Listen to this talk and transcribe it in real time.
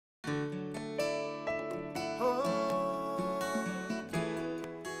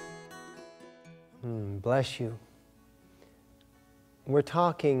Bless you. We're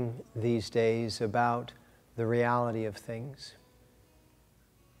talking these days about the reality of things,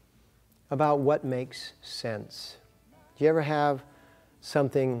 about what makes sense. Do you ever have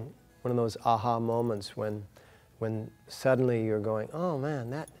something, one of those aha moments when suddenly you're going, oh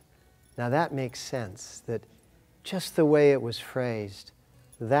man, now that makes sense, that just the way it was phrased,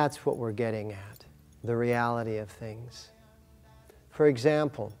 that's what we're getting at, the reality of things. For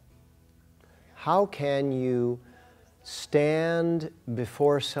example, how can you stand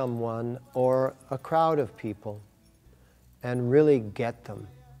before someone or a crowd of people and really get them?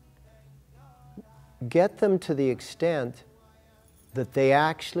 Get them to the extent that they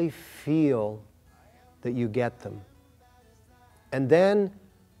actually feel that you get them. And then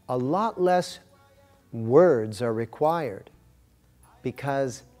a lot less words are required,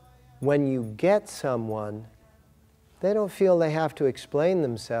 because when you get someone, they don't feel they have to explain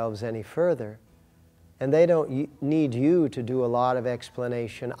themselves any further, and they don't need you to do a lot of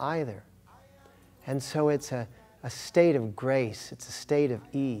explanation either. And so it's a state of grace, it's a state of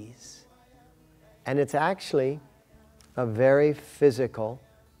ease. And it's actually a very physical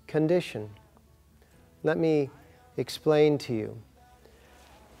condition. Let me explain to you.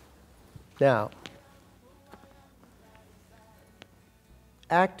 Now,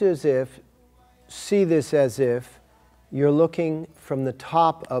 act as if, see this as if you're looking from the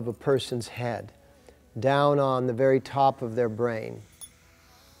top of a person's head, down on the very top of their brain.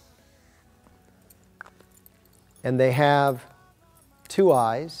 And they have two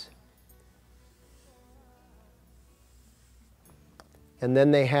eyes. And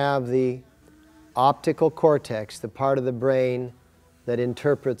then they have the optical cortex, the part of the brain that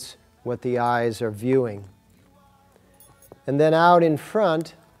interprets what the eyes are viewing. And then out in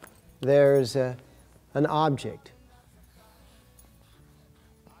front, there's an object,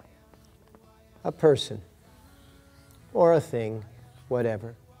 a person, or a thing,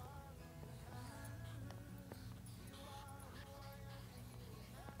 whatever.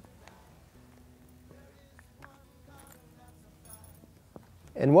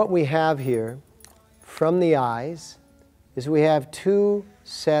 And what we have here from the eyes is we have two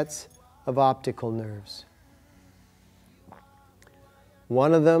sets of optical nerves.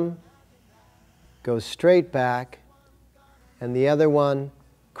 One of them goes straight back, and the other one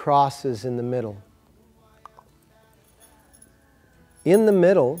crosses in the middle. In the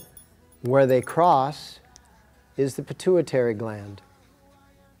middle, where they cross, is the pituitary gland.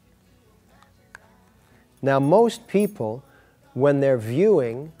 Now, most people, when they're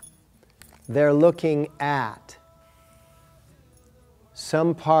viewing, they're looking at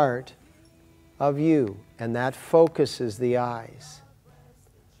some part of you, and that focuses the eyes.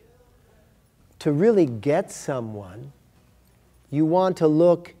 To really get someone, you want to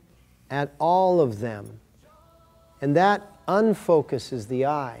look at all of them, and that unfocuses the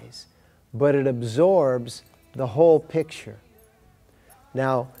eyes, but it absorbs the whole picture.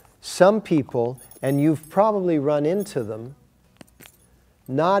 Now, some people, and you've probably run into them,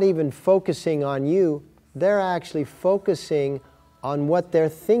 not even focusing on you, they're actually focusing on what they're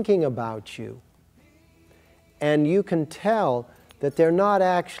thinking about you. And you can tell that they're not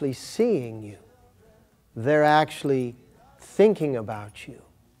actually seeing you. They're actually thinking about you.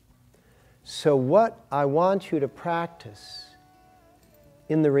 So what I want you to practice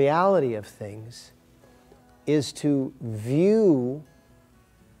in the reality of things is to view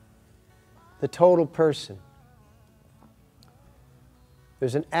the total person.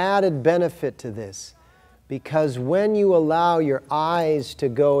 There's an added benefit to this, because when you allow your eyes to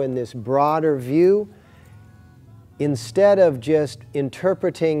go in this broader view, instead of just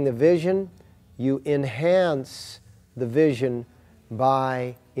interpreting the vision, you enhance the vision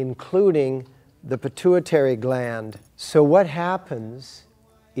by including the pituitary gland. So what happens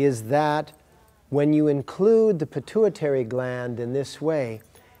is that when you include the pituitary gland in this way,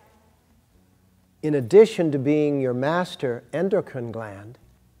 in addition to being your master endocrine gland,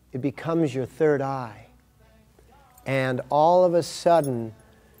 it becomes your third eye. And all of a sudden,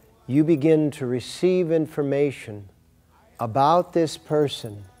 you begin to receive information about this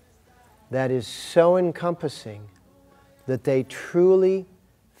person that is so encompassing that they truly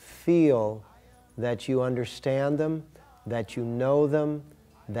feel that you understand them, that you know them,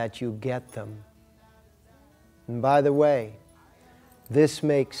 that you get them. And by the way, this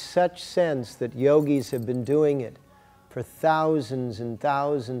makes such sense that yogis have been doing it for thousands and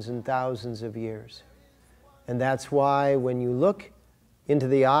thousands and thousands of years. And that's why when you look into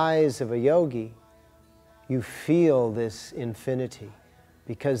the eyes of a yogi, you feel this infinity,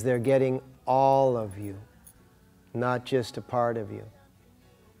 because they're getting all of you, not just a part of you.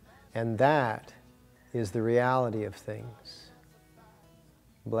 And that is the reality of things.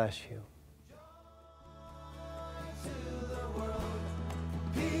 Bless you.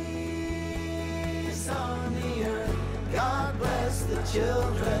 Peace on the earth. God bless the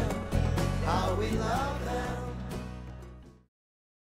children. How we love them.